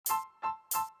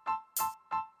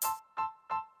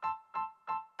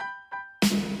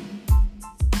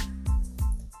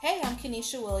Hey, I'm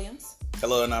Kenesha Williams.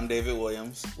 Hello, and I'm David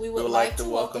Williams. We would like to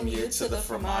welcome you to the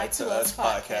From I to Us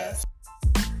podcast.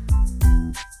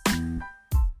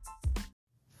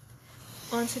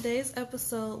 On today's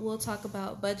episode, we'll talk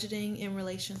about budgeting in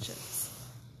relationships.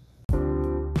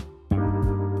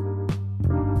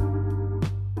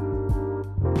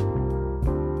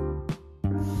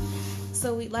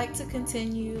 So we'd like to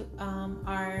continue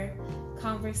our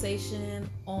conversation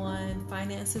on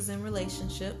finances and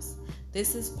relationships.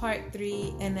 This is part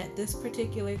 3, and at this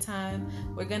particular time,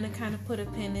 we're going to kind of put a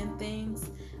pin in things.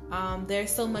 There's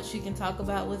so much you can talk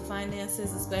about with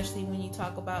finances, especially when you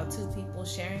talk about two people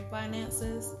sharing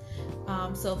finances.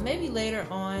 So maybe later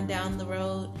on down the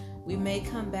road, we may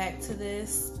come back to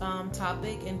this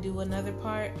topic and do another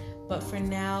part. But for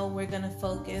now, we're going to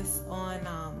focus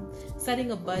on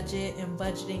setting a budget and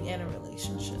budgeting in a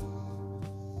relationship.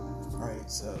 Right,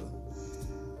 so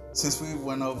since we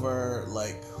went over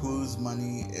like whose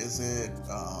money is it,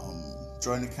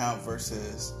 joint account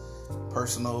versus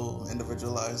personal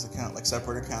individualized account, like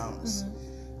separate accounts,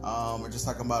 we're just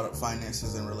talking about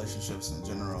finances and relationships in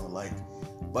general, like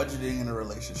budgeting in a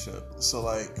relationship. So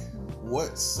like,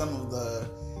 what's some of the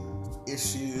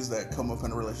issues that come up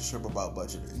in a relationship about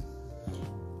budgeting?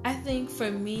 I think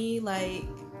for me, like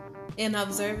in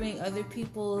observing other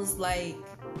people's, like,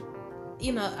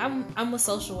 you know, I'm a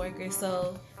social worker,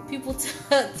 so people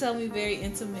tell me very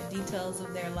intimate details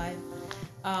of their life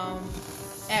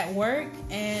at work,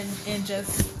 and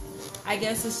just, I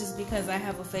guess it's just because I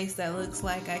have a face that looks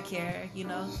like I care, you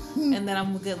know, and that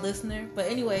I'm a good listener. But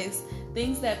anyways,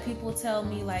 things that people tell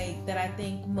me, like, that I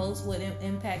think most would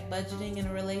impact budgeting in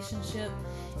a relationship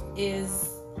is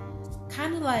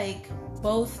kind of like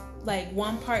both, like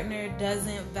one partner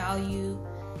doesn't value,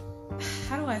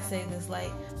 how do I say this,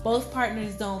 like both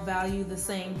partners don't value the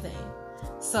same thing.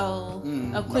 So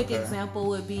a quick example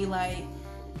would be like,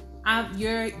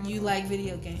 you like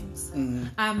video games.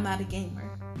 I'm not a gamer.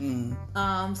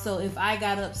 So if I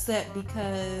got upset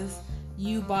because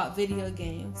you bought video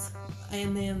games,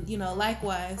 and then, you know,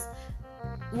 likewise,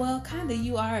 well, kind of,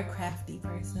 you are a crafty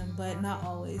person, but not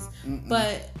always.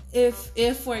 But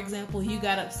if for example, you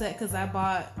got upset because I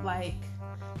bought like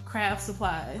craft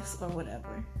supplies or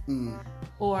whatever,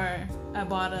 or I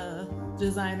bought a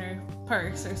designer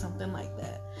purse or something like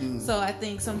that. So I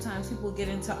think sometimes people get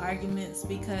into arguments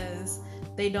because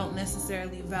they don't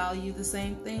necessarily value the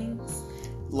same things.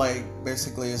 Like,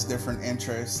 basically, it's different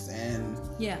interests, and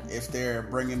if they're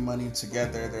bringing money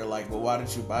together, they're like, well, why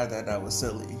did you buy that? That was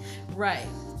silly. Right.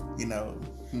 You know.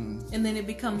 And then it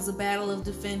becomes a battle of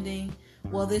defending,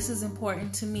 well, this is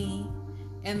important to me,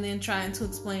 and then trying to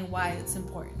explain why it's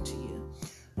important to you.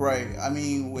 Right. I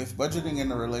mean, with budgeting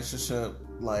in a relationship,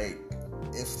 like,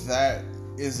 if that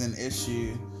is an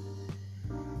issue,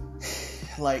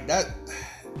 like that,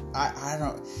 I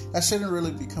don't, that shouldn't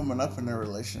really be coming up in a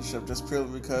relationship, just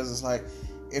purely because it's like,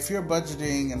 if you're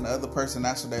budgeting and the other person,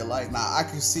 that's what they like. Now, I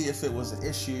can see if it was an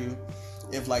issue,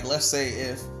 if, like, let's say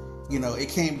if, you know, it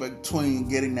came between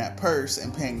getting that purse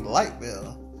and paying the light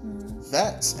bill,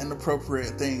 that's an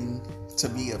appropriate thing to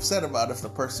be upset about if the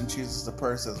person chooses the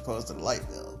purse as opposed to the light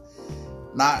bill.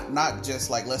 Not just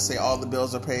like, let's say all the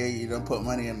bills are paid, you don't put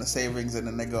money in the savings, and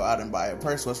then they go out and buy a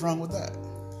purse. What's wrong with that?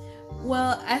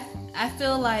 Well, I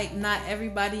feel like not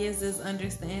everybody is as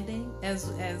understanding as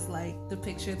like the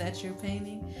picture that you're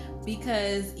painting,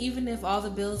 because even if all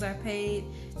the bills are paid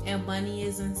and money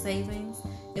is in savings,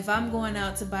 if I'm going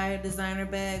out to buy a designer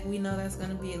bag, we know that's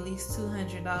going to be at least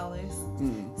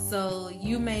 $200. So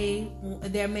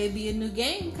there may be a new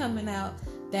game coming out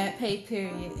that pay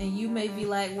period, and you may be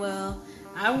like, well,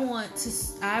 I want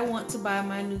to buy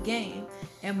my new game,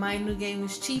 and my new game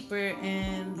is cheaper,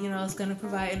 and, you know, it's going to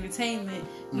provide entertainment.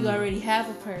 You already have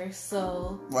a purse,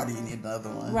 so why do you need another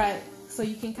one? Right. So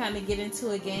you can kind of get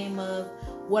into a game of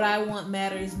what I want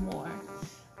matters more.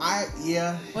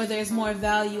 Or there's more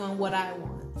value in what I want.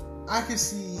 I can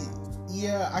see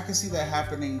that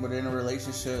happening, but in a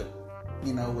relationship,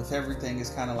 you know, with everything, it's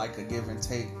kind of like a give and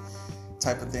take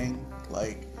type of thing.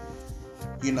 Like,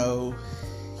 you know,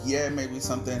 maybe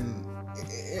something,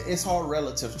 it's all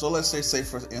relative. So let's say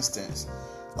for instance,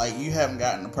 like, you haven't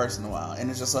gotten a purse in a while,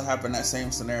 and it just so happened that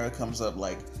same scenario comes up,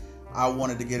 like, I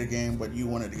wanted to get a game, but you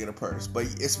wanted to get a purse, but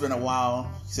it's been a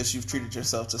while since you've treated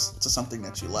yourself to something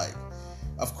that you like.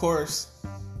 Of course,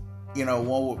 you know,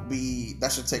 one would be,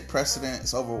 that should take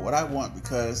precedence over what I want,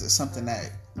 because it's something that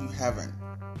you haven't,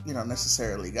 you know,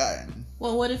 necessarily gotten.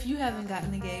 Well, what if you haven't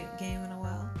gotten a game in a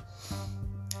while?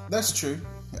 That's true.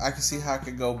 I can see how it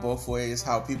could go both ways,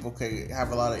 how people could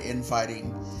have a lot of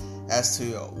infighting as to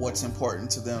what's important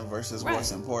to them versus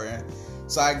what's important.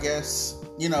 So I guess,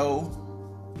 you know,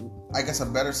 I guess a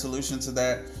better solution to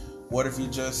that, what if you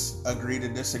just agree to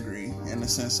disagree in the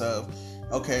sense of,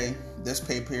 okay, this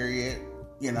pay period,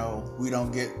 you know, we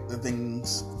don't get the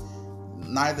things,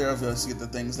 neither of us get the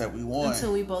things that we want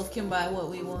until we both can buy what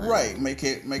we want. Right. Make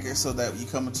it so that you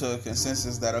come into a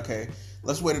consensus that, okay,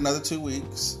 let's wait another 2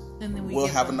 weeks, and then we'll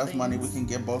have enough money, we can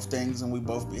get both things, and we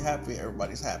both be happy,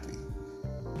 everybody's happy.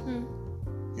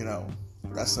 You know,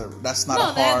 that's not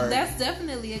a hard... that's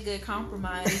definitely a good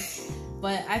compromise.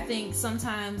 But I think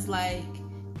sometimes, like,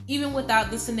 even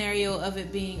without the scenario of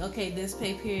it being, okay, this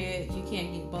pay period, you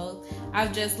can't get both,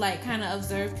 I've just, like, kind of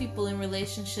observed people in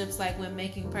relationships, like, when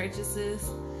making purchases,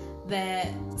 that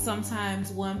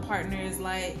sometimes one partner is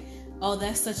like, oh,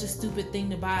 that's such a stupid thing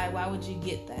to buy, why would you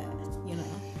get that, you know?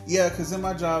 Yeah, because in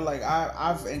my job, like,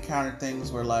 I've encountered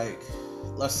things where, like,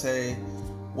 let's say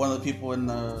one of the people in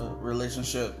the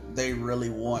relationship, they really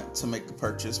want to make the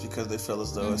purchase because they feel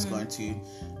as though it's going to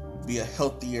be a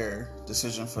healthier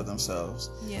decision for themselves.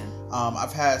 Yeah.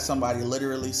 I've had somebody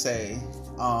literally say,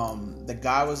 the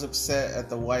guy was upset at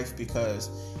the wife because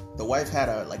the wife had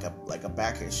a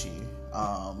back issue.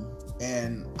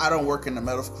 And I don't work in the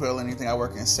medical field or anything. I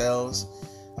work in sales.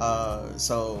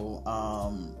 So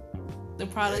the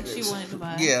products she wanted to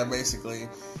buy. Yeah, basically.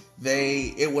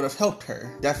 It would have helped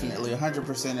her. Definitely.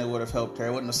 100% it would have helped her. It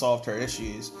wouldn't have solved her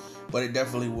issues, but it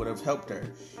definitely would have helped her.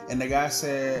 And the guy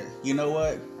said, you know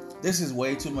what? This is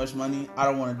way too much money. I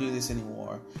don't want to do this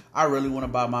anymore. I really want to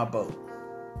buy my boat.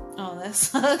 Oh, that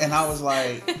sucks. And I was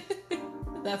like...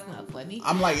 That's not funny.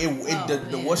 I'm like,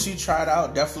 what she tried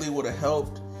out definitely would have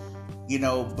helped, you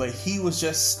know, but he was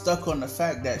just stuck on the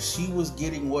fact that she was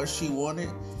getting what she wanted,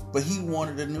 but he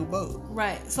wanted a new boat.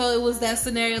 Right. So it was that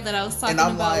scenario that I was talking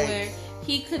about, like, where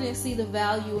he couldn't see the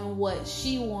value in what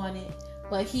she wanted,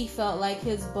 but he felt like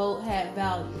his boat had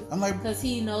value. I'm like, because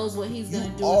he knows what he's going to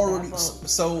do with that boat.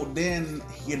 So then,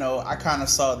 you know, I kind of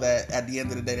saw that at the end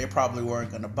of the day, they probably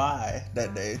weren't going to buy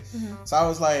that day. So I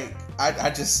was like, I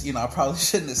just, you know, I probably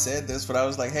shouldn't have said this, but I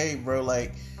was like, hey, bro,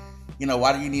 like, you know,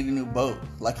 why do you need a new boat?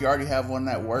 Like, you already have one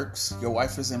that works. Your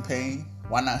wife is in pain.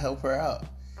 Why not help her out?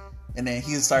 And then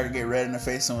he started to get red in the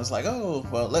face and was like, oh,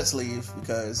 well, let's leave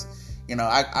because, you know,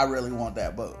 I really want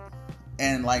that boat.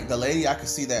 And, like, the lady, I could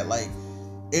see that, like,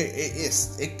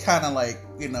 it kind of, like,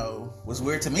 you know, was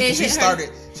weird to me. She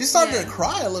started to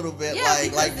cry a little bit. Yeah,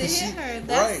 like hit her.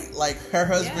 Right. Like, her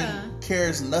husband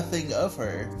cares nothing of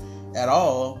her at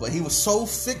all, but he was so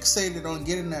fixated on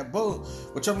getting that boat,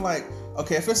 which I'm like,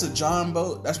 okay, if it's a John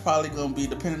boat, that's probably going to be,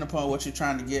 depending upon what you're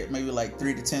trying to get, maybe like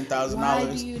 $3,000 to $10,000. Why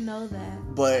do you know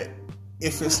that? But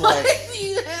if it's like,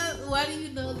 why do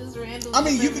you know this random? I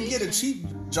mean, you could get a cheap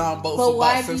John boat for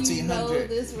about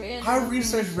 $1,500. I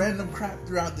research random crap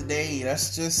throughout the day.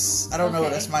 That's just, I don't know.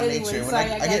 That's my nature. When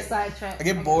I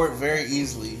get bored very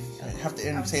easily. I have to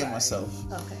entertain myself.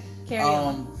 Okay, carry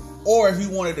on. Or if you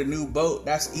wanted a new boat,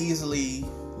 that's easily,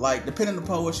 like, depending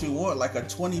upon what you want, like a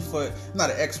 20-foot, I'm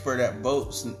not an expert at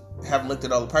boats and haven't looked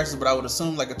at all the prices, but I would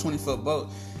assume like a 20-foot boat,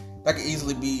 that could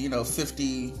easily be, you know,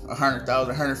 $50,000, $100,000,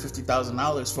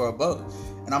 $150,000 for a boat.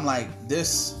 And I'm like,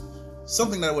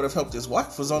 something that would have helped his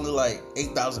wife was only like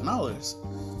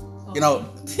 $8,000. You know,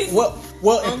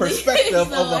 well, in perspective of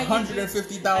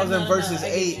 $150,000 versus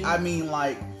 $8,000, I mean,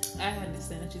 like, I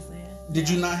understand what you're saying. Did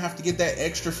you not have to get that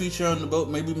extra feature on the boat?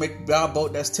 Maybe buy a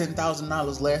boat that's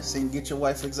 $10,000 less and get your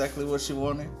wife exactly what she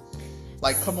wanted?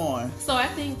 Like, come on. So I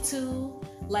think too,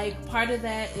 like, part of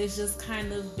that is just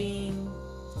kind of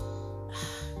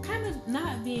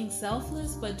not being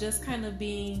selfless, but just kind of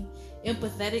being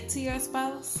empathetic to your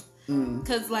spouse.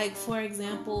 Because, like, for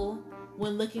example,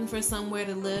 when looking for somewhere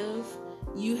to live,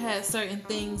 you had certain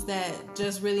things that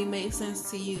just really made sense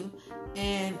to you.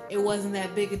 And it wasn't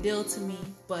that big a deal to me,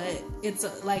 but it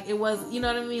was, you know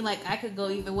what I mean? Like, I could go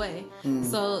either way.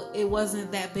 So it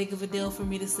wasn't that big of a deal for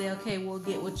me to say, okay, we'll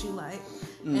get what you like.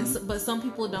 But some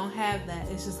people don't have that.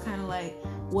 It's just kind of like,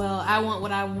 well, I want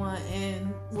what I want,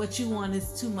 and what you want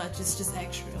is too much. It's just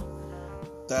extra.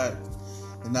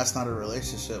 And that's not a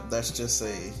relationship. That's just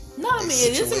it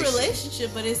is a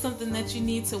relationship, but it's something that you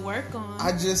need to work on.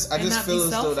 I just feel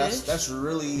as though that's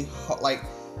really like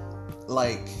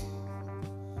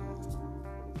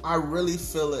I really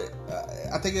feel it.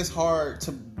 I think it's hard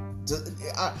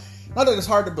not that it's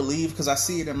hard to believe, because I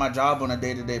see it in my job on a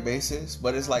day-to-day basis,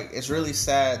 but it's like, it's really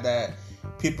sad that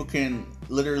people can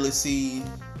literally see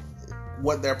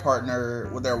what their partner,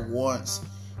 what their wants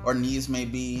or needs may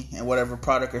be, and whatever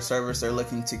product or service they're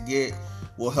looking to get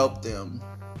will help them,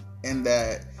 and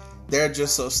that they're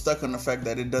just so stuck on the fact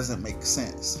that it doesn't make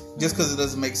sense. Just because it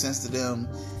doesn't make sense to them,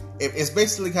 it's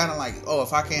basically kind of like, oh,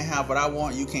 if I can't have what I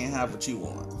want, you can't have what you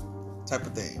want, type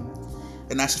of thing.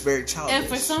 And that's very childish. And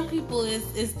for some people,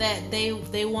 it's that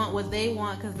they want what they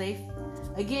want because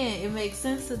again, it makes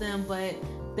sense to them, but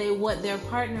what their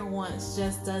partner wants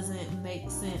just doesn't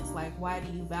make sense. Like, why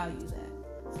do you value that?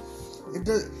 It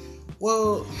does.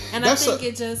 Well, and I think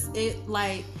it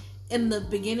like in the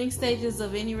beginning stages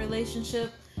of any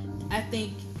relationship, I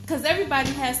think because everybody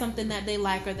has something that they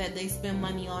like or that they spend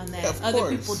money on that other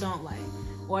people don't like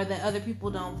or that other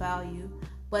people don't value.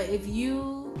 But if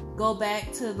you go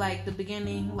back to like the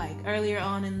beginning, like earlier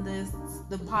on in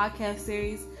the podcast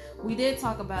series, we did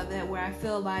talk about that, where I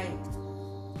feel like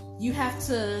you have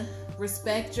to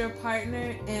respect your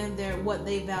partner and what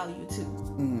they value too.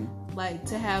 Mm-hmm. Like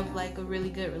to have like a really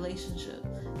good relationship.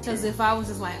 Because if I was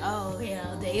just like, oh,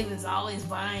 Dave is always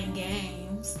buying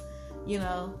games,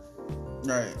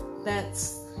 right?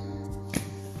 That's.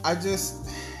 I guess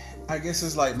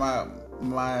it's like my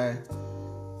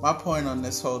point on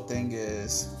this whole thing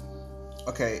is,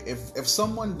 okay, if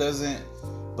someone doesn't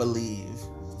believe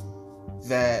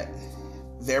that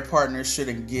their partner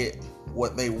shouldn't get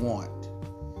what they want,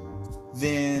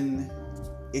 then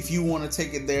if you want to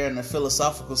take it there in a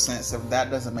philosophical sense, if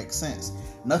that doesn't make sense,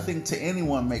 nothing to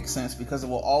anyone makes sense because it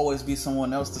will always be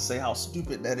someone else to say how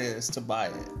stupid that is to buy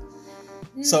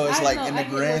it. So it's like in the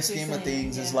grand scheme of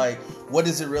things, it's like, what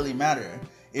does it really matter?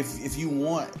 If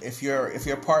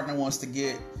your partner wants to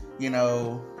get,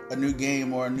 a new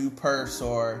game or a new purse,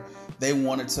 or they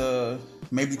wanted to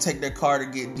maybe take their car to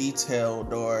get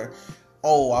detailed, or,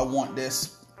 oh, I want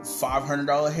this $500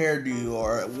 hairdo,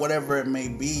 or whatever it may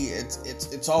be,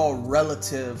 it's all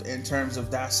relative in terms of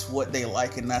that's what they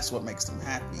like and that's what makes them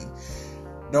happy.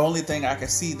 The only thing I can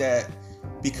see that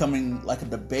becoming like a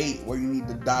debate where you need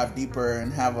to dive deeper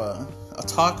and have a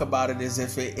talk about it is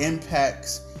if it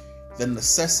impacts the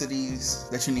necessities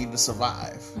that you need to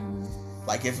survive. Mm-hmm.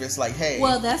 Like if it's like, hey,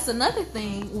 well, that's another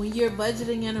thing. When you're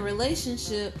budgeting in a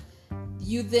relationship,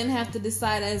 you then have to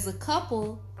decide as a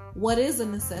couple what is a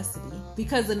necessity,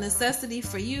 because a necessity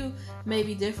for you may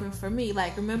be different for me.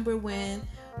 Like, remember when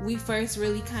we first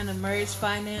really kind of merged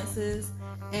finances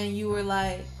and you were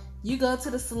like, you go to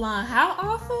the salon how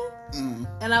often?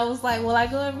 And I was like, well, I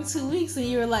go every 2 weeks. And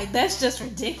you were like, that's just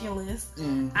ridiculous.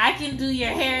 I can do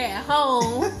your hair at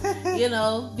home,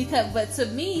 but to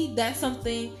me, that's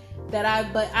something that I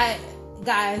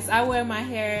wear my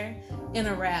hair in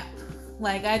a wrap.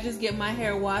 Like, I just get my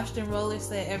hair washed and roller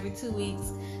set every 2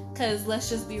 weeks. Because let's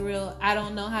just be real, I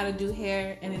don't know how to do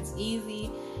hair, and it's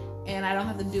easy, and I don't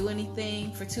have to do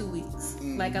anything for 2 weeks.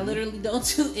 Like, I literally don't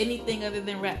do anything other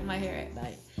than wrap my hair at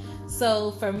night.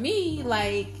 So for me,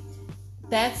 like,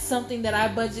 that's something that I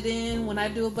budget in when I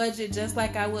do a budget, just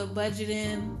like I would budget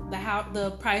in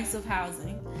the price of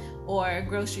housing or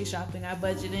grocery shopping. I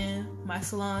budget in my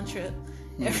salon trip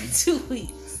every 2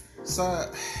 weeks.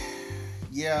 So,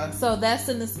 yeah. So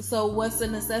so what's a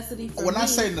necessity for when me? I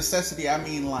say necessity, I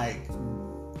mean like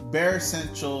bare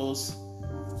essentials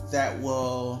that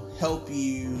will help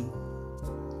you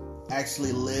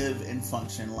actually live and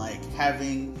function, like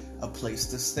having a place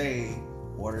to stay,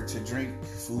 water to drink,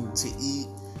 food to eat,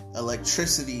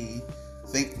 electricity.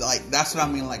 That's what I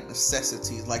mean, like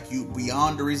necessities. Like, you,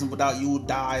 beyond a reasonable doubt, you will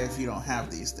die if you don't have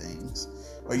these things,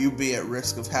 or you'd be at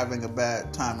risk of having a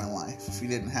bad time in life if you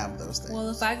didn't have those things. Well,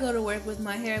 if I go to work with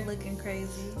my hair looking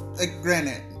crazy,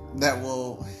 granted, that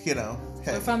will, hey. Or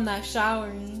if I'm not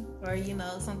showering, or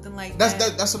something like that.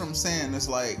 That's what I'm saying. It's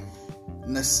like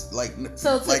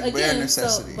bare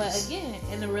necessities. But again,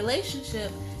 in a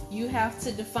relationship, you have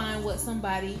to define what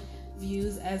somebody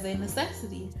views as a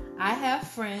necessity. I have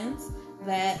friends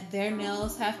that their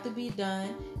nails have to be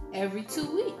done every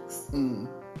 2 weeks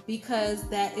because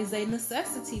that is a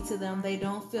necessity to them. They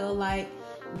don't feel like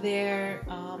they're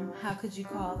how could you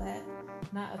call that?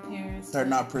 Not appearance. They're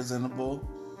not presentable.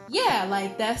 Yeah,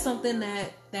 like that's something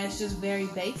that's just very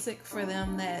basic for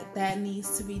them that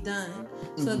needs to be done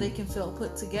so they can feel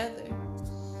put together.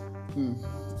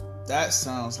 That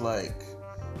sounds like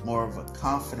more of a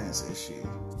confidence issue.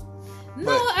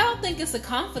 No, I don't think it's a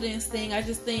confidence thing. I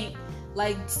just think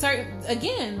like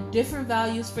different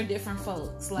values for different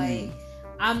folks. Like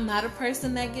I'm not a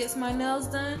person that gets my nails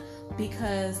done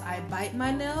because I bite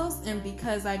my nails and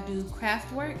because I do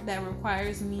craft work that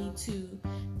requires me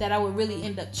that I would really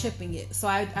end up chipping it. So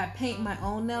I paint my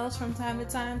own nails from time to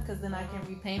time because then I can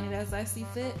repaint it as I see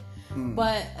fit.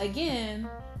 But again,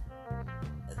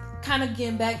 kind of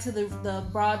getting back to the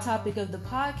broad topic of the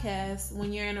podcast,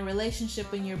 when you're in a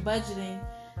relationship and you're budgeting,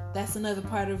 that's another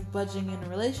part of budgeting in a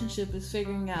relationship is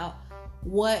figuring out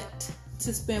what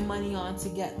to spend money on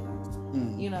together.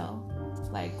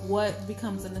 Like what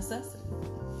becomes a necessity.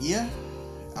 Yeah,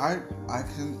 I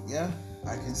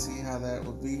can see how that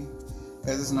would be.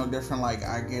 It's no different. Like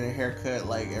I get a haircut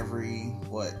like every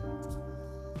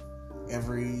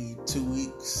 2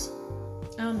 weeks.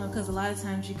 I don't know, because a lot of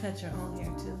times you cut your own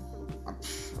hair too.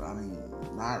 I mean,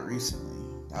 not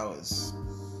recently. That was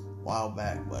a while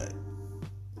back, but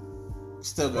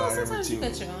still go every 2 weeks. Sometimes you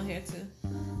cut your own hair too.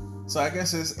 So I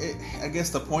guess I guess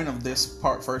the point of this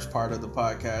first part of the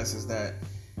podcast is that,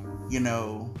 you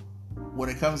know, when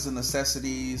it comes to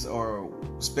necessities or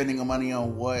spending money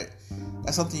on what,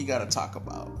 that's something you got to talk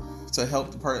about to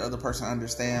help the other person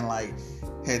understand, like,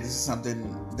 hey, this is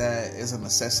something that is a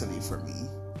necessity for me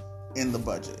in the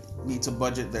budget. Need to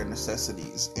budget their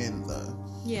necessities in the,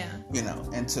 you know,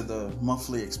 into the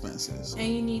monthly expenses.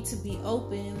 And you need to be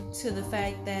open to the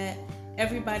fact that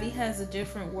everybody has a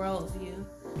different worldview.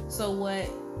 So what,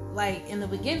 like in the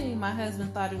beginning, my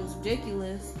husband thought it was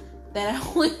ridiculous that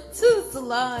I went to the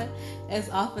salon as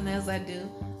often as I do.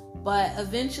 But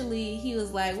eventually he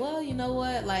was like, well, you know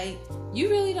what? Like, you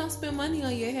really don't spend money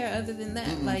on your hair other than that.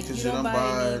 Mm-hmm, like, you don't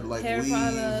buy any like hair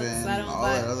products. I don't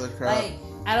buy that other crap. Like,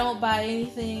 I don't buy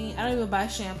anything. I don't even buy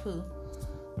shampoo.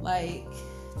 Like,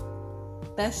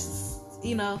 that's just,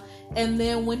 you know. And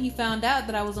then when he found out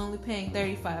that I was only paying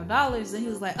 $35, then he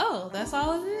was like, oh, that's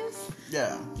all it is?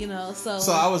 Yeah. You know, so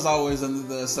I was always under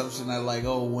the assumption that, like,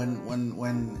 oh, when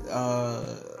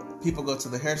people go to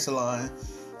the hair salon,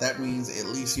 that means at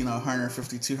least, you know, $150,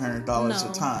 $200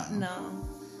 a time. No.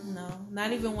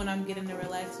 Not even when I'm getting a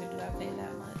relaxer do I pay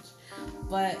that much.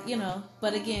 But, you know,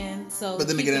 but again, so... But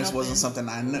then again, this wasn't something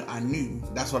I knew.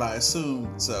 That's what I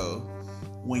assumed. So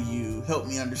when you help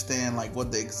me understand, like,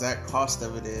 what the exact cost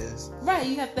of it is... Right,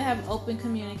 you have to have open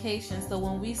communication. So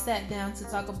when we sat down to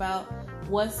talk about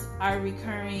what's our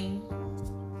recurring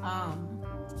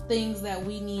things that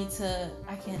we need to...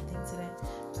 I can't think today.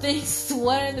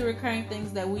 What are the recurring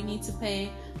things that we need to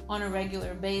pay on a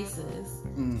regular basis?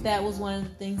 That was one of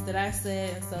the things that I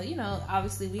said. And so, you know,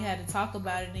 obviously we had to talk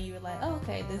about it, and you were like, oh,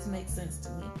 okay, this makes sense to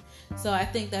me. So I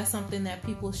think that's something that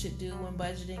people should do when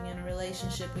budgeting in a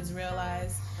relationship, is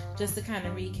realize, just to kind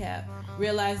of recap,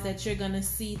 realize that you're going to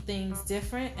see things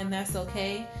different, and that's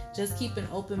okay. Just keep an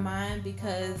open mind,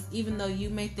 because even though you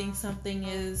may think something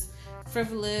is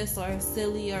frivolous or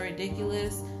silly or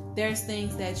ridiculous, there's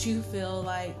things that you feel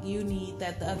like you need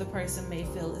that the other person may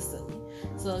feel is silly.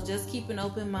 So just keep an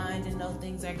open mind and know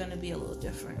things are going to be a little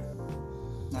different.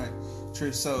 All right,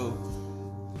 true. So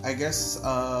I guess,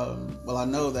 well, I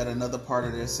know that another part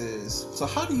of this is, so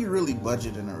how do you really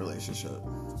budget in a relationship?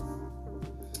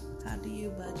 How do you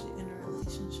budget in a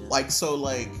relationship? Like, so,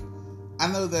 like,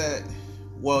 I know that,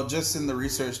 well, just in the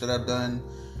research that I've done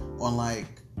on, like,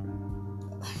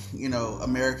 you know,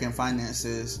 American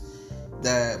finances,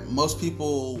 that most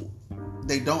people,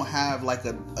 they don't have like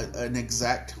an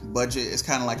exact budget. It's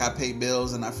kind of like I pay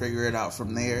bills and I figure it out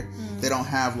from there. They don't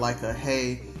have like a,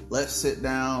 hey, let's sit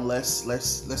down,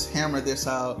 let's hammer this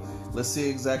out, let's see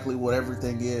exactly what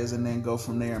everything is, and then go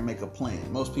from there and make a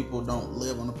plan. Most people don't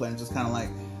live on a plan. It's just kind of like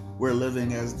we're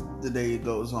living as the day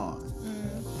goes on,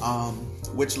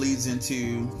 which leads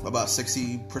into about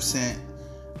 60%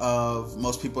 of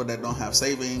most people that don't have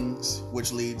savings,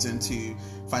 which leads into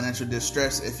financial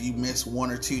distress. If you miss 1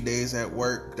 or 2 days at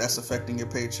work, that's affecting your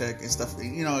paycheck and stuff.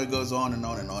 You know, it goes on and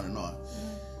on and on and on.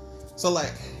 So,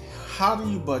 like, how do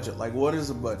you budget? Like, what is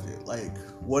a budget? Like,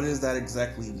 what does that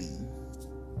exactly mean?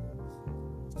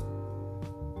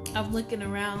 I'm looking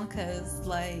around because,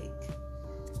 like,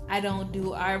 I don't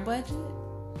do our budget.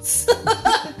 So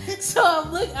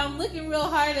I'm looking real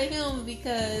hard at him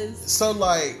because... So,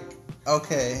 like...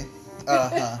 Okay,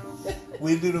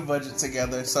 we do the budget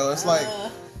together, so it's like,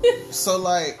 so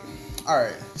like, all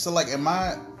right, so like in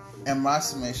my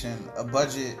submission, a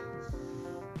budget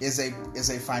is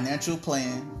a financial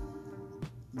plan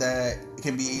that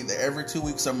can be either every 2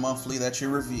 weeks or monthly that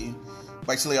you review.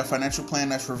 Basically, a financial plan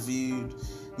that's reviewed,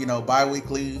 you know,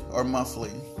 bi-weekly or monthly,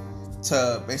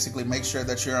 to basically make sure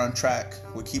that you're on track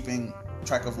with keeping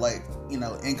track of, like, you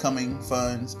know, incoming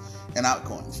funds and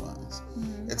outgoing funds.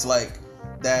 It's like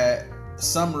that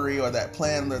summary or that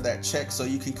plan or that check, so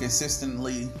you can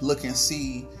consistently look and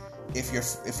see if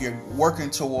you're working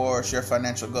towards your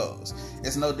financial goals.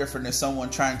 It's no different than someone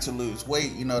trying to lose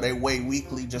weight. You know, they weigh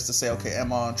weekly just to say, okay,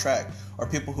 am I on track? Or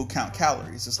people who count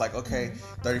calories. It's like, okay,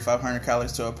 3,500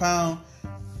 calories to a pound.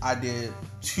 I did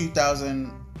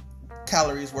 2,000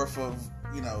 calories worth of,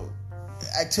 you know,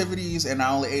 activities, and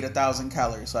I only ate 1,000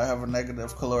 calories, so I have a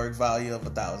negative caloric value of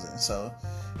 1,000. So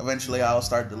eventually I'll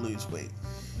start to lose weight.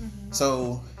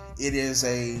 So it is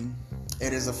a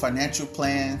financial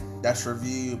plan that's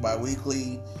reviewed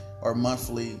bi-weekly or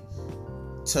monthly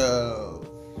to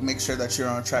make sure that you're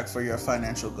on track for your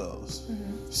financial goals.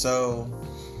 So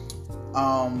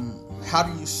how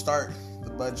do you start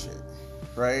the budget,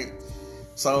 right?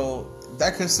 So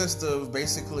that consists of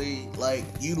basically like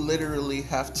you literally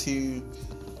have to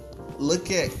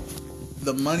look at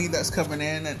the money that's coming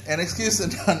in, and excuse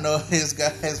me, I know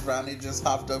his Brownie just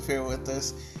hopped up here with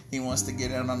us. He wants to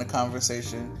get in on the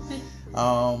conversation.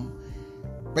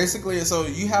 Basically, so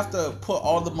you have to put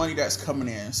all the money that's coming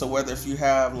in. So whether if you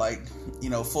have like,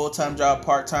 full-time job,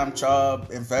 part-time job,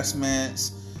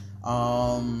 investments,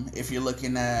 if you're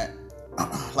looking at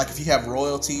like if you have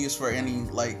royalties for any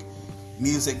like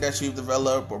music that you've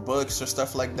developed or books or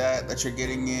stuff like that you're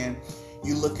getting in,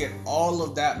 you look at all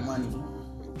of that money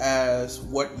as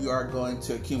what you are going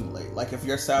to accumulate. Like if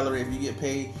your salary, if you get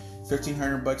paid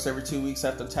 $1,500 every 2 weeks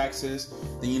after taxes,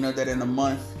 then you know that in a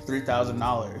month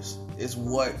 $3,000 is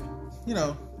what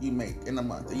you make in a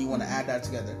month, and you want to add that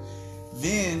together.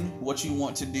 Then what you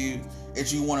want to do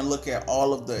is you want to look at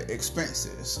all of the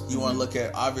expenses. You want to look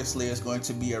at, obviously it's going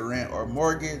to be a rent or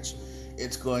mortgage,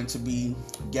 it's going to be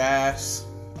gas,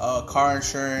 car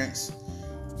insurance,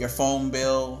 your phone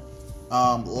bill,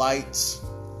 lights,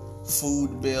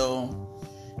 food bill,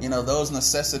 those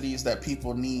necessities that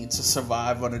people need to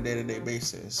survive on a day-to-day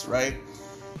basis, right?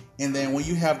 And then when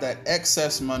you have that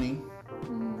excess money,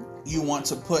 you want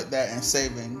to put that in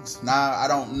savings. Now, I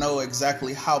don't know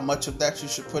exactly how much of that you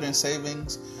should put in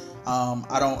savings.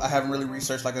 I haven't really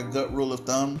researched like a gut rule of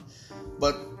thumb,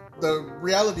 but the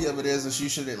reality of it is you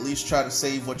should at least try to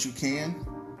save what you can.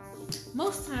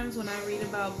 Most times when I read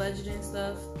about budgeting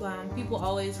stuff, people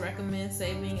always recommend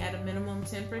saving at a minimum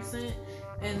 10%.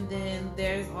 And then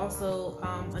there's also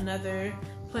another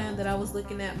plan that I was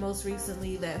looking at most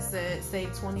recently that said save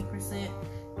 20%.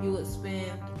 You would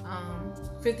spend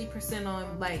 50%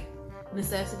 on like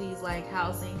necessities like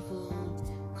housing, food,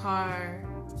 car,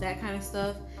 that kind of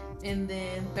stuff. And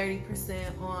then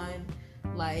 30% on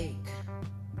like,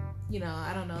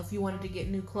 I don't know, if you wanted to get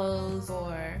new clothes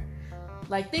or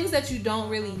like things that you don't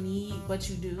really need but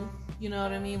you do, you know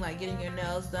what I mean, like getting your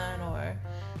nails done, or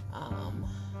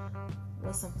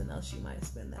what's something else you might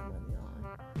spend that money on?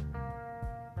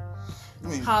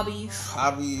 Hobbies,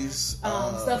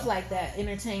 stuff like that,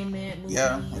 entertainment, movies.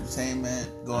 Yeah,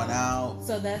 entertainment, going out.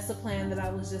 So that's the plan that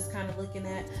I was just kind of looking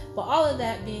at. But all of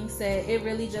that being said, it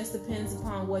really just depends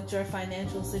upon what your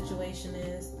financial situation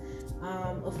is.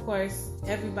 Of course,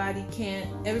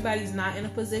 everybody's not in a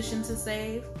position to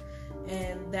save.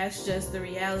 And that's just the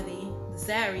reality, the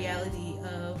sad reality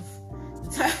of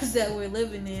the times that we're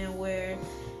living in, where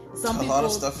some people, a lot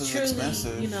of stuff is truly,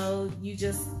 expensive. We know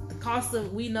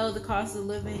the cost of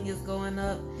living is going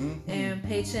up, and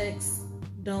paychecks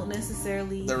don't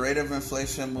necessarily. The rate of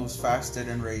inflation moves faster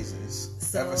than raises.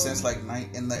 Ever since like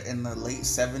in the late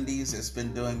 70s, it's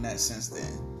been doing that since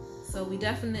then. So we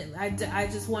definitely, I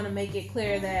just want to make it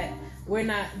clear that we're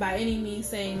not by any means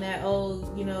saying that,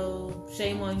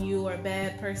 shame on you or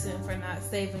bad person for not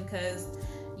saving, because,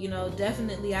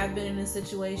 definitely I've been in a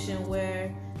situation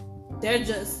where they're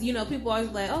just, people always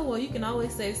like, oh, well, you can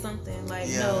always save something. Like,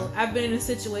 no, I've been in a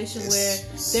situation where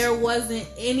there wasn't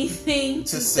anything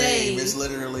to save. It's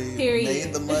literally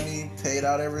made the money, paid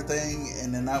out everything,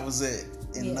 and then that was it.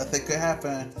 And nothing could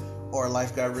happen, or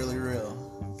life got really real.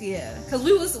 Yeah, because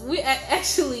we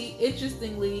actually,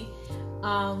 interestingly,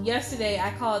 yesterday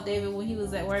I called David when he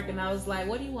was at work, and I was like,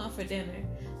 what do you want for dinner?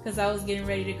 Because I was getting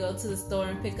ready to go to the store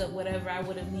and pick up whatever I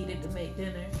would have needed to make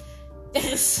dinner.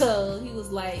 And so he was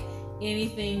like,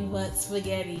 anything but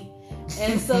spaghetti.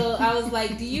 And so I was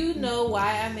like, do you know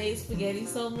why I made spaghetti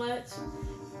so much?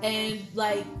 And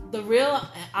like the real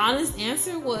honest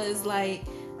answer was like,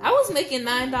 I was making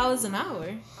 $9 an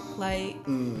hour, like,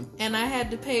 and I had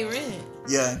to pay rent.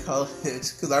 Yeah, in college,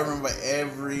 because I remember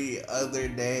every other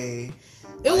day.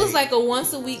 It was like a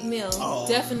once a week meal,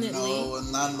 definitely. No,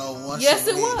 not no once. Yes,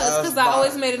 a week. It was, because I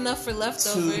always made enough for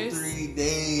leftovers. 2-3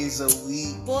 days a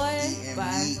week, boy, eating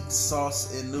meat,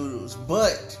 sauce, and noodles.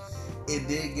 But it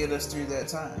did get us through that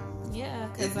time. Yeah,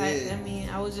 because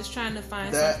I was just trying to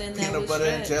find something that was peanut butter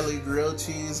and jelly, grilled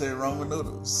cheese, and Roman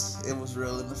noodles. It was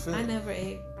real in the film. I never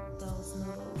ate those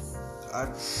noodles.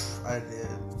 I did.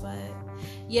 But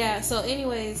yeah, so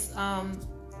anyways,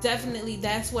 definitely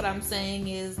that's what I'm saying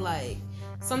is like,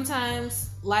 sometimes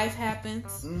life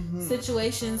happens,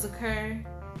 situations occur,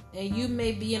 and you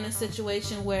may be in a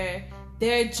situation where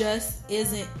there just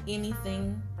isn't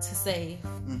anything to save.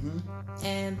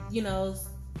 And,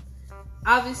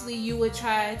 obviously you would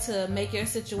try to make your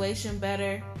situation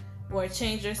better or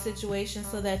change your situation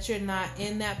so that you're not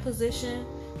in that position.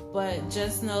 But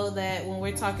just know that when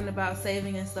we're talking about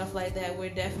saving and stuff like that, we're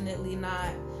definitely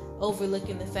not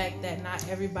overlooking the fact that not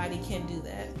everybody can do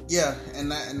that. Yeah, and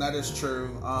that is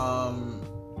true.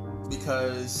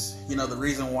 because, you know, the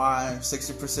reason why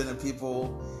 60% of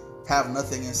people have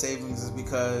nothing in savings is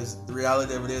because the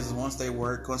reality of it is once they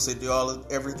work, once they do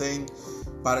everything,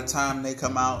 by the time they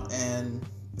come out and,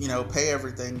 you know, pay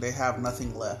everything, they have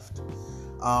nothing left.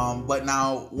 But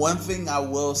now, one thing I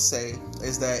will say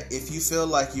is that if you feel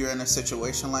like you're in a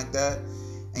situation like that,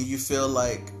 and you feel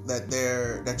like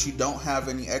that you don't have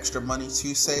any extra money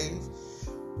to save,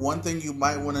 one thing you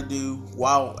might want to do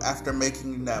after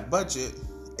making that budget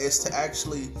is to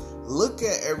actually look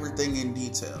at everything in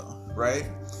detail, right?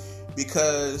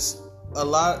 Because a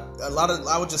lot of,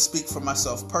 I would just speak for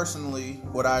myself personally,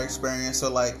 what I experienced.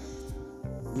 So like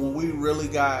when we really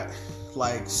got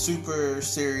like super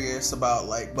serious about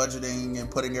like budgeting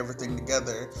and putting everything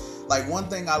together, like one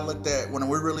thing I looked at when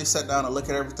we really sat down and looked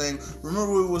at everything,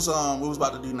 remember we was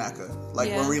about to do NACA, like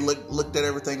when we looked at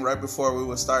everything right before we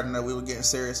were starting, that we were getting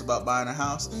serious about buying a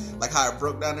house, like how it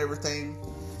broke down everything.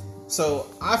 So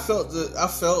I felt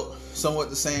somewhat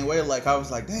the same way. Like I was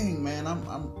like, dang man,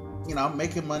 I'm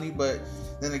making money, but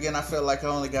then again I felt like I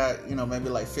only got, you know, maybe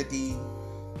like $50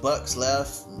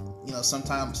 left, you know,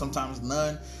 sometimes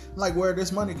none. I'm like, where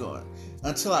this money going?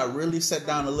 Until I really sat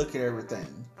down to look at everything.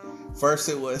 First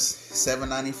it was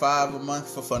 $7.95 a month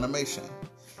for Funimation.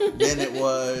 Then it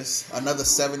was another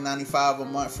 $7.95 a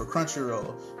month for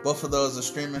Crunchyroll. Both of those are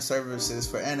streaming services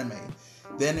for anime.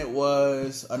 Then it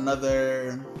was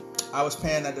another, I was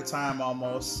paying at the time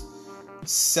almost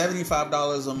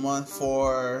 $75 a month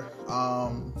for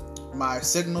my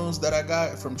signals that I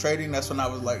got from trading. That's when I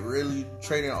was like really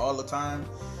trading all the time.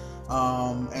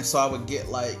 And so I would get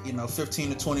like, you know, 15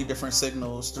 to 20 different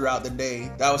signals throughout the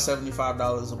day. That was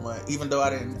 $75 a month, even though I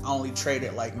didn't only trade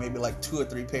it like maybe like 2 or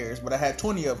 3 pairs, but I had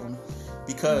 20 of them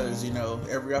because, you know,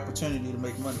 every opportunity to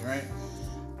make money, right?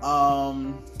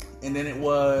 And then it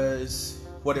was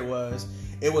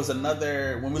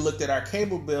another, when we looked at our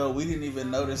cable bill, we didn't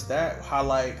even notice that, how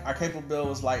like our cable bill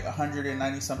was like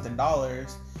 $190 something,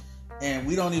 and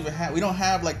we don't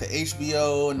have like the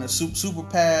HBO and the Super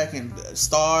Pack and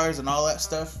Stars and all that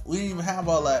stuff. We didn't even have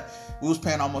all that. We was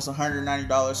paying almost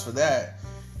 $190 for that.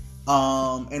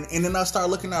 And then I started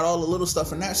looking at all the little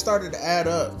stuff, and that started to add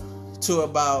up to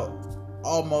about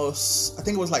almost, I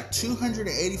think it was like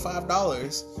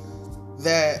 $285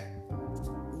 that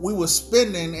we were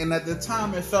spending, and at the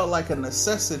time it felt like a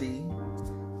necessity,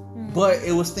 but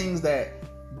it was things that,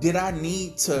 did I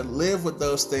need to live with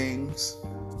those things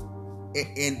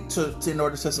in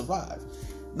order to survive?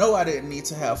 No, I didn't need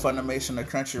to have Funimation or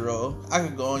Crunchyroll. I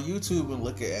could go on YouTube and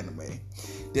look at anime.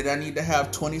 Did I need to have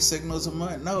 20 signals a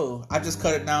month? No, I just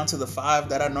cut it down to the 5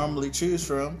 that I normally choose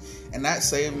from, and that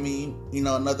saved me, you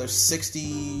know, another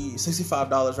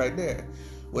 $65 right there.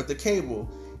 With the cable,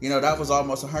 you know, that was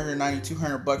almost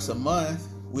 $190-$200 a month.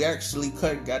 We actually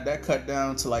got that cut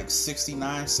down to like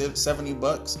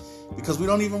 $69-$70 because we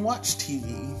don't even watch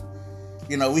TV.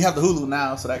 You know, we have the Hulu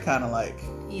now, so that kind of like,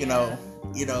 you know,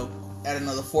 add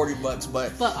another $40,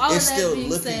 but all it's of that still being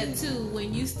looking. said too,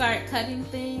 when you start cutting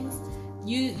things,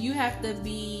 you have to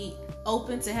be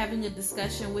open to having a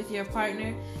discussion with your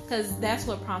partner, because that's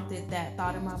what prompted that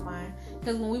thought in my mind.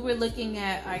 Because when we were looking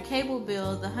at our cable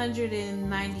bill, the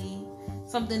 $190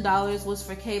 something was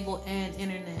for cable and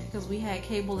internet, because we had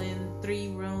cable in 3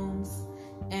 rooms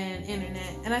and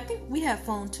internet, and I think we had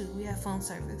phone too. We had phone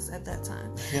service at that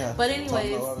time. Yeah. But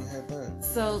anyways,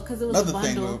 so because it was a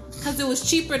bundle, because it was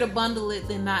cheaper to bundle it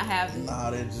than not have it.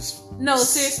 Nah, they just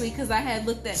seriously, because I had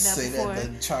looked at that before.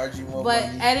 That they charge you more but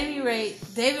money. At any rate,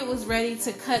 David was ready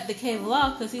to cut the cable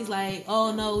off because he's like,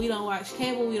 "Oh no, we don't watch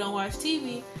cable, we don't watch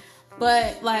TV."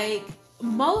 But like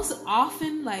most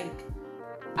often, like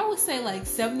I would say like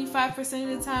 75%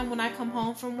 of the time when I come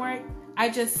home from work, I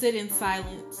just sit in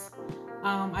silence.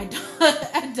 I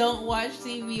don't watch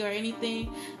TV or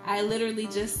anything. I literally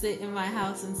just sit in my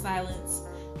house in silence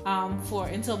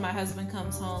until my husband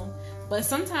comes home. But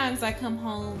sometimes I come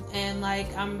home and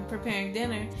like I'm preparing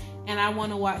dinner and I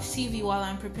want to watch TV while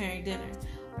I'm preparing dinner.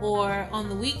 Or on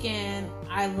the weekend,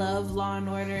 I love Law and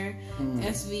Order,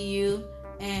 SVU,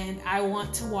 and I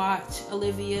want to watch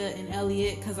Olivia and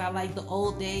Elliot because I like the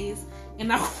old days. And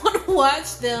I want to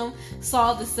watch them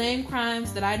solve the same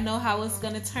crimes that I know how it's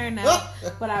going to turn out.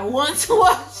 But I want to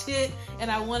watch it,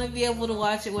 and I want to be able to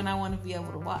watch it when I want to be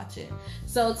able to watch it.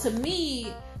 So to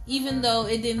me, even though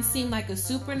it didn't seem like a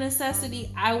super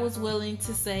necessity, I was willing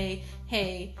to say,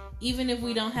 hey, even if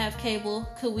we don't have cable,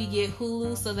 could we get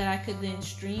Hulu so that I could then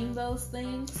stream those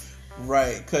things?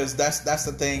 Right, because that's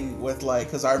the thing with like,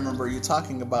 because I remember you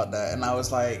talking about that, and I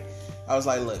was like,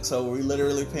 look, so we're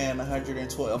literally paying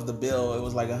 $112 of the bill. It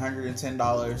was like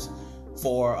 $110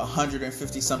 for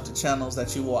 150 something channels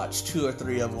that you watch 2 or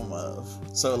 3 of them of.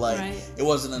 So like, It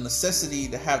wasn't a necessity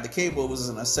to have the cable. It was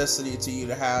a necessity to you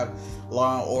to have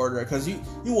Law and Order, because you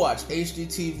watch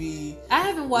HGTV. I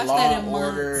haven't watched Law that in and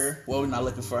Order. months. Well, we're not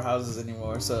looking for houses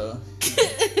anymore, so.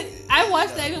 I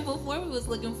watched that even before we was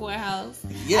looking for a house.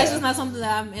 Yeah, it's just not something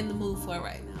that I'm in the mood for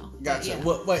right now. Gotcha.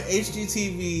 But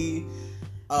HGTV,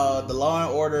 the Law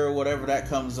and Order, whatever that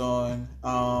comes on.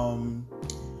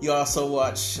 You also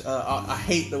watch, I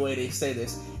hate the way they say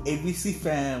this, ABC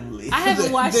Family. I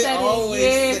haven't watched that in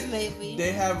years, maybe.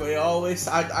 They always,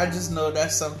 I just know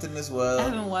that's something as well. I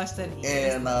haven't watched that in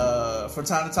years. And from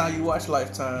time to time you watch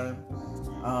Lifetime.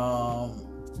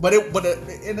 But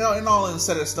in all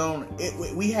instead of stone,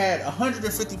 we had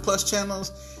 150 plus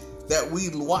channels that we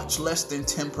watch less than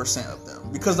 10% of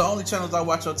them. Because the only channels I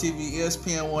watch on TV,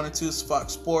 ESPN 1 and 2,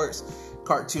 Fox Sports,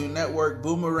 Cartoon Network,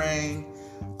 Boomerang,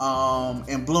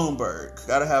 and Bloomberg.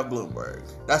 Gotta have Bloomberg.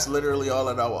 That's literally all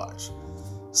that I watch.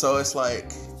 So it's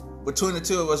like, between the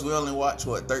two of us, we only watch,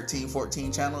 13,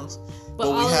 14 channels? But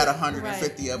we had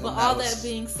 150 of them. But all that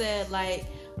being said, like,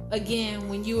 again,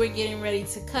 when you were getting ready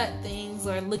to cut things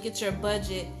or look at your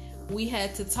budget, we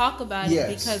had to talk about it,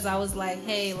 because I was like,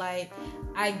 hey, like,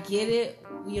 I get it,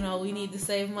 we need to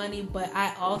save money, but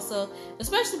I also,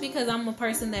 especially because I'm a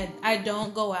person that I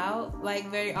don't go out like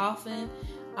very often.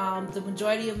 The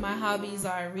majority of my hobbies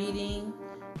are reading,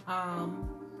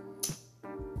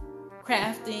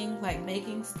 crafting, like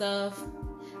making stuff.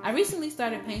 I recently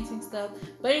started painting stuff,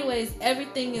 but anyways,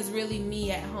 everything is really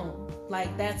me at home.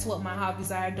 Like, that's what my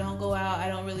hobbies are. I don't go out. I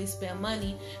don't really spend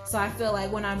money. So I feel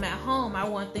like when I'm at home, I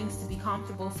want things to be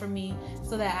comfortable for me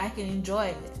so that I can enjoy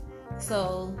it.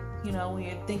 So, when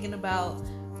you're thinking about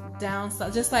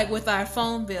downside, just like with our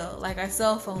phone bill, like our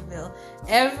cell phone bill,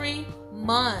 every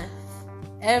month,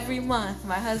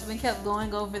 my husband kept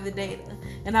going over the data.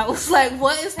 And I was like,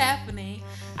 what is happening?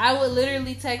 I would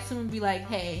literally text him and be like,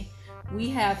 hey, we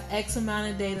have X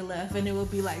amount of data left. And it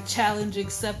would be like, challenge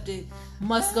accepted,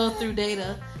 must go through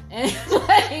data. And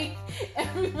like,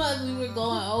 every month we were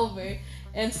going over.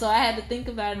 And so I had to think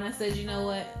about it, and I said, you know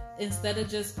what? Instead of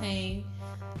just paying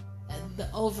the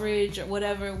overage or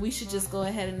whatever, we should just go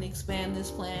ahead and expand this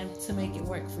plan to make it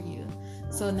work for you.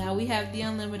 So now we have the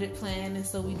unlimited plan, and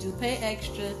so we do pay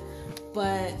extra,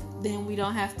 but then we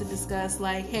don't have to discuss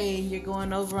like, hey, you're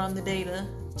going over on the data,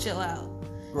 chill out.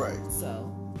 Right.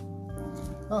 So.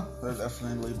 Oh, that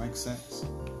definitely makes sense.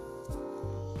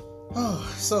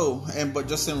 But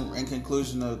just in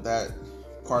conclusion of that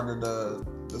part of the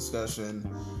discussion,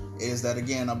 is that,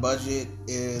 again, a budget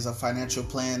is a financial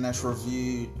plan that's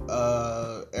reviewed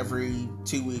every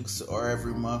 2 weeks or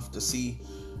every month to see,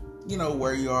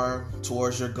 where you are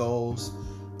towards your goals.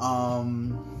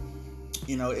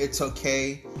 It's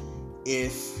okay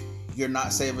if you're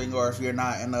not saving or if you're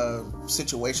not in a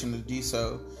situation to do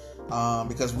so,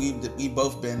 because we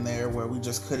both been there where we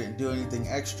just couldn't do anything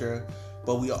extra,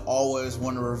 but we always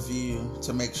want to review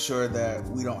to make sure that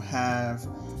we don't have,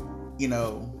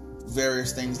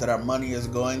 various things that our money is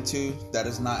going to that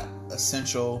is not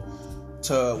essential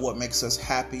to what makes us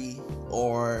happy,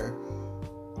 or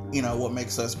what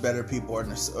makes us better people, or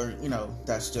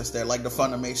that's just there. Like the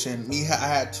Funimation, I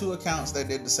had 2 accounts that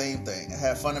did the same thing. I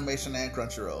had Funimation and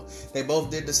Crunchyroll. They both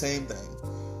did the same thing,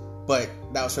 but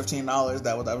that was $15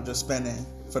 that I was just spending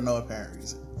for no apparent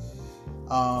reason.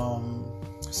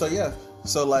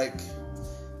 So like,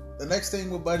 the next thing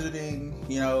with budgeting,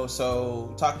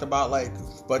 so talked about like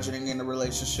budgeting in a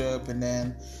relationship, and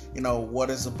then, what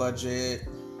is a budget?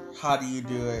 How do you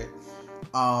do it?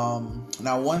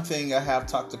 Now, one thing I have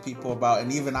talked to people about,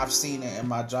 and even I've seen it in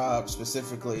my job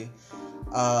specifically,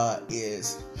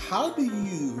 is how do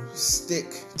you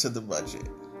stick to the budget?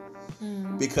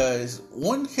 Because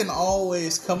one can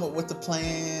always come up with a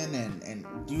plan and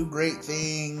do great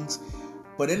things,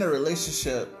 but in a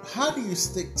relationship, how do you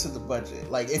stick to the budget?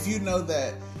 Like, if you know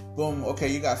that, boom, okay,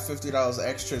 you got $50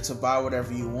 extra to buy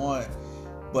whatever you want,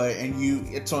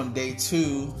 it's on day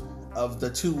 2 of the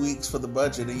 2 weeks for the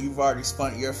budget, and you've already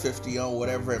spent your 50 on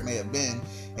whatever it may have been,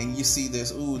 and you see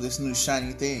this new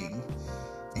shiny thing,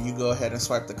 and you go ahead and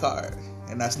swipe the card,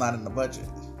 and that's not in the budget.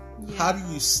 Yeah. How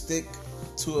do you stick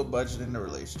to a budget in a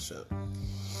relationship?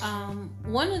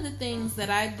 One of the things that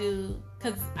I do,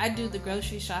 because I do the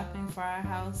grocery shopping for our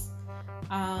house,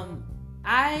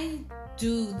 I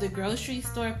do the grocery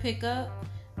store pickup,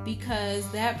 because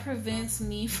that prevents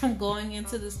me from going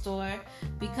into the store,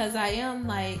 because I am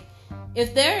like,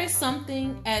 if there is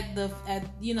something at the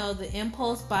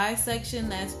impulse buy section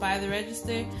that's by the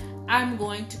register, I'm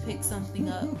going to pick something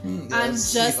up. Yes, I'm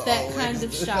just that kind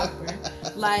of shopper.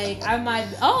 Like, I might,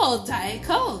 Diet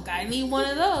Coke, I need one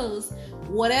of those.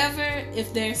 Whatever,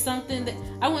 if there's something that,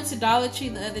 I went to Dollar Tree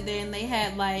the other day and they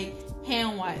had like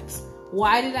hand wipes.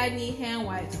 Why did I need hand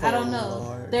wipes? I don't know.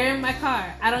 Lord. They're in my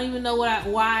car. I don't even know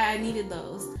why I needed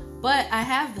those. But I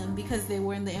have them because they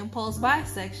were in the impulse buy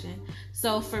section.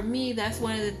 So for me, that's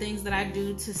one of the things that I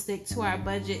do to stick to our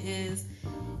budget is,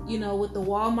 you know, with the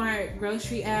Walmart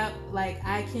grocery app, like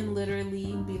I can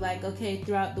literally be like, okay,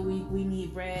 throughout the week we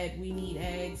need bread, we need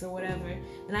eggs or whatever.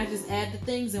 And I just add the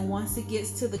things, and once it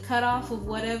gets to the cutoff of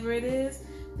whatever it is,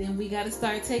 then we got to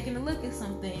start taking a look at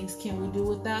some things. Can we do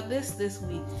without this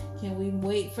week? Can we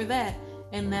wait for that?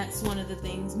 And that's one of the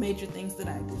things, major things that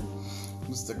I do.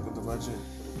 You stick with the budget.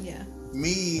 Yeah.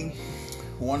 Me,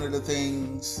 one of the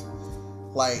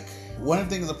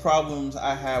the problems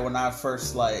I had when I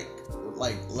first like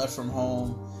left from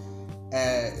home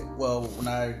when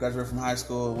I graduated from high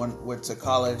school, went to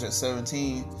college at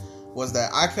 17, was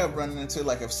that I kept running into,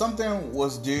 like, if something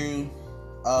was due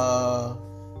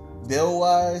bill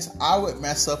wise, I would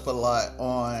mess up a lot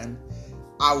on,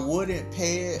 I wouldn't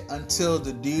pay it until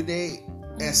the due date.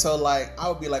 And so, like, I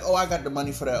would be like, I got the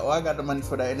money for that.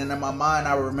 And then in my mind,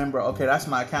 I would remember, okay, that's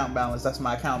my account balance.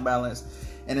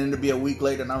 And then it'd be a week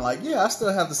later, and I'm like, yeah, I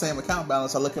still have the same account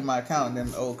balance. I look at my account, and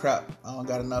then, oh, crap, I don't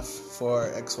got enough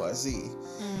for XYZ.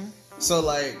 So,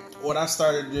 like, what I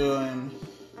started doing,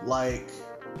 like,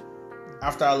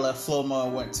 after I left Floma, I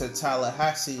went to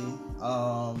Tallahassee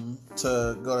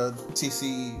to go to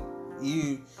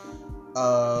TCU.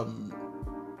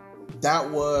 That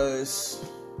was...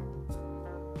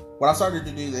 What I started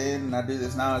to do then, and I do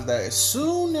this now, is that as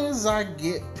soon as I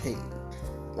get paid,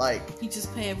 like, you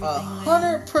just pay everything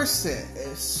 100%.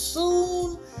 As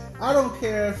soon, I don't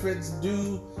care if it's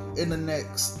due in the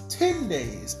next 10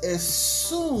 days. As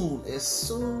soon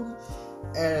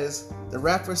as the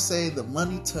rappers say the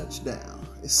money touched down,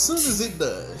 as soon as it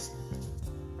does,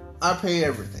 I pay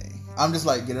everything. I'm just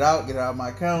like, get it out of my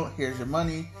account. Here's your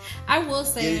money. I will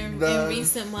say in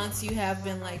recent months you have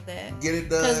been like that. Get it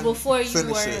done. Because before you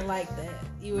weren't like that.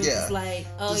 You were just like,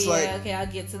 okay, I'll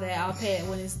get to that. I'll pay it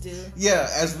when it's due. Yeah,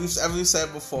 as we've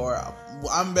said before,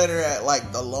 I'm better at like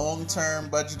the long-term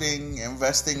budgeting,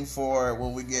 investing for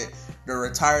when we get the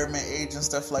retirement age and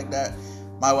stuff like that.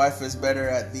 My wife is better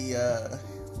at the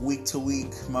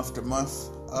week-to-week,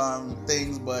 month-to-month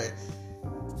things, but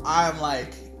I'm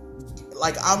like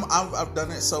I've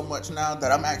done it so much now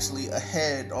that I'm actually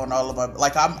ahead on all of my,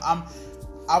 like,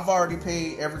 I've already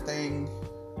paid everything,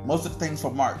 most of the things for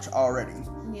March already.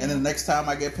 Yeah. And then the next time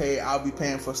I get paid, I'll be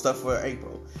paying for stuff for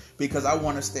April, because I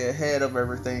want to stay ahead of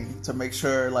everything to make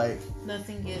sure, like,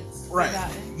 nothing gets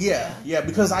forgotten. Yeah,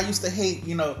 because I used to hate,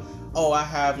 I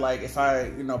have, like, if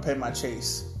I, pay my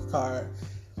Chase card,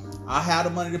 I have the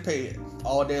money to pay it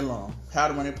all day long, have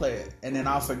the money to play it, and then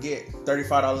I'll forget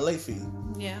 $35 late fee.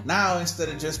 Yeah. Now, instead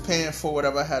of just paying for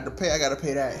whatever I had to pay, I got to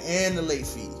pay that and the late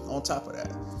fee on top of that.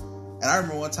 And I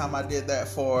remember one time I did that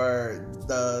for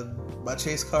my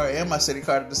Chase card and my Citi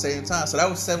card at the same time. So that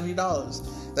was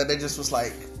 $70 that they just was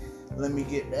like, let me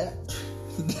get that.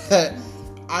 That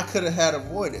I could have had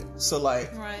avoided. So,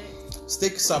 like, by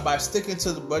sticking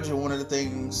to the budget, one of the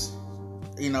things,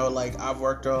 like, I've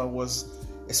worked on was,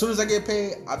 as soon as I get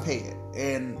paid, I pay it.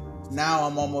 And now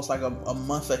I'm almost like a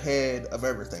month ahead of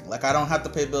everything. Like, I don't have to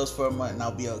pay bills for a month and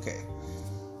I'll be okay.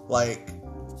 Like,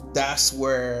 that's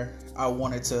where I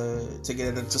wanted to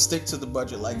get it, to stick to the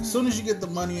budget. Like, as soon as you get the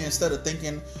money, instead of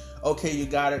thinking, okay, you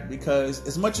got it, because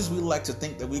as much as we like to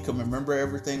think that we can remember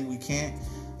everything, we can't.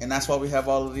 And that's why we have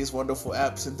all of these wonderful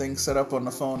apps and things set up on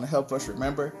the phone to help us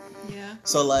remember. Yeah.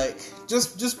 So, like,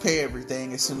 just pay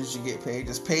everything as soon as you get paid.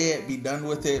 Just pay it, be done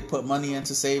with it, put money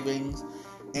into savings.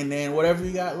 And then whatever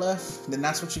you got left, then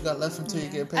that's what you got left until you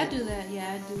get paid. I do that.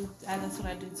 Yeah, I do. That's what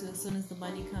I do too. As soon as the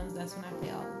money comes, that's when I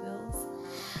pay all the bills.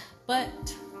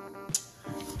 But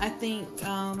I think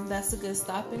that's a good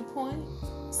stopping point.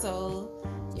 So,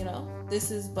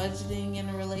 this is budgeting in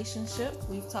a relationship.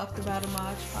 We've talked about a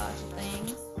hodgepodge of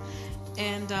things.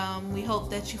 And we hope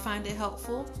that you find it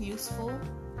helpful, useful,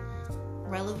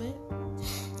 relevant.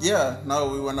 Yeah, no,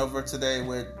 we went over today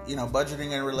with,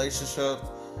 budgeting in a relationship.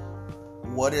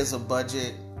 What is a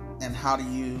budget, and how do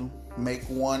you make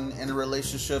one in a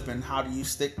relationship, and how do you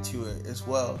stick to it as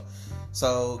well?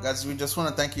 So, guys, we just want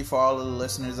to thank you for all of the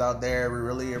listeners out there. We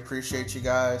really appreciate you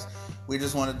guys. We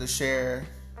just wanted to share,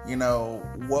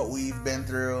 what we've been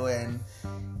through, and,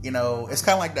 it's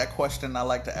kind of like that question I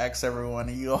like to ask everyone,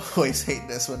 and you always hate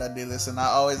this when I do this, and I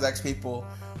always ask people,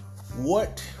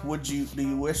 what do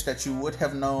you wish that you would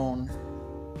have known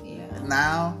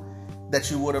now that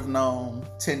you would have known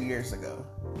 10 years ago.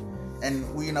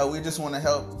 And we just want to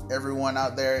help everyone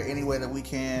out there any way that we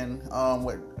can,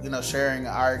 with sharing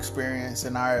our experience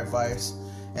and our advice,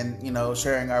 and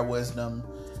sharing our wisdom.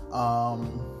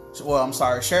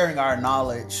 Sharing our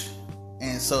knowledge,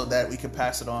 and so that we can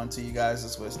pass it on to you guys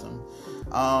as wisdom.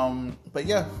 But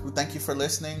yeah, thank you for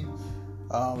listening.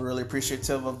 We're really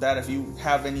appreciative of that. If you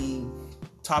have any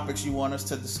topics you want us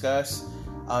to discuss,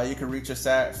 you can reach us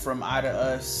at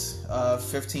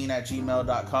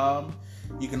fromIdaUs15@gmail.com.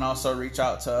 You can also reach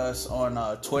out to us on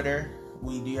Twitter.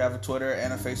 We do have a Twitter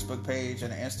and a Facebook page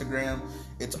and an Instagram.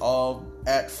 It's all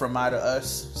at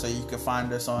FromIdaUs, so you can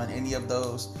find us on any of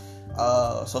those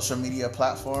social media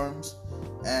platforms.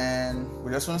 And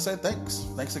we just want to say thanks.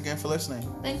 Thanks again for listening.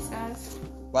 Thanks, guys.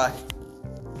 Bye.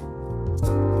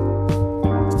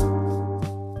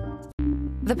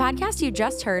 The podcast you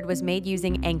just heard was made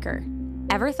using Anchor.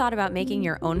 Ever thought about making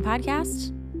your own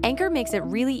podcast? Anchor makes it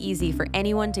really easy for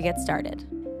anyone to get started.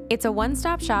 It's a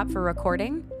one-stop shop for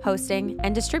recording, hosting,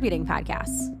 and distributing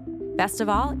podcasts. Best of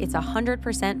all, it's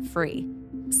 100% free.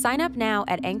 Sign up now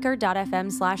at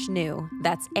anchor.fm/new.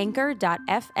 That's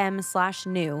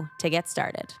anchor.fm/new to get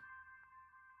started.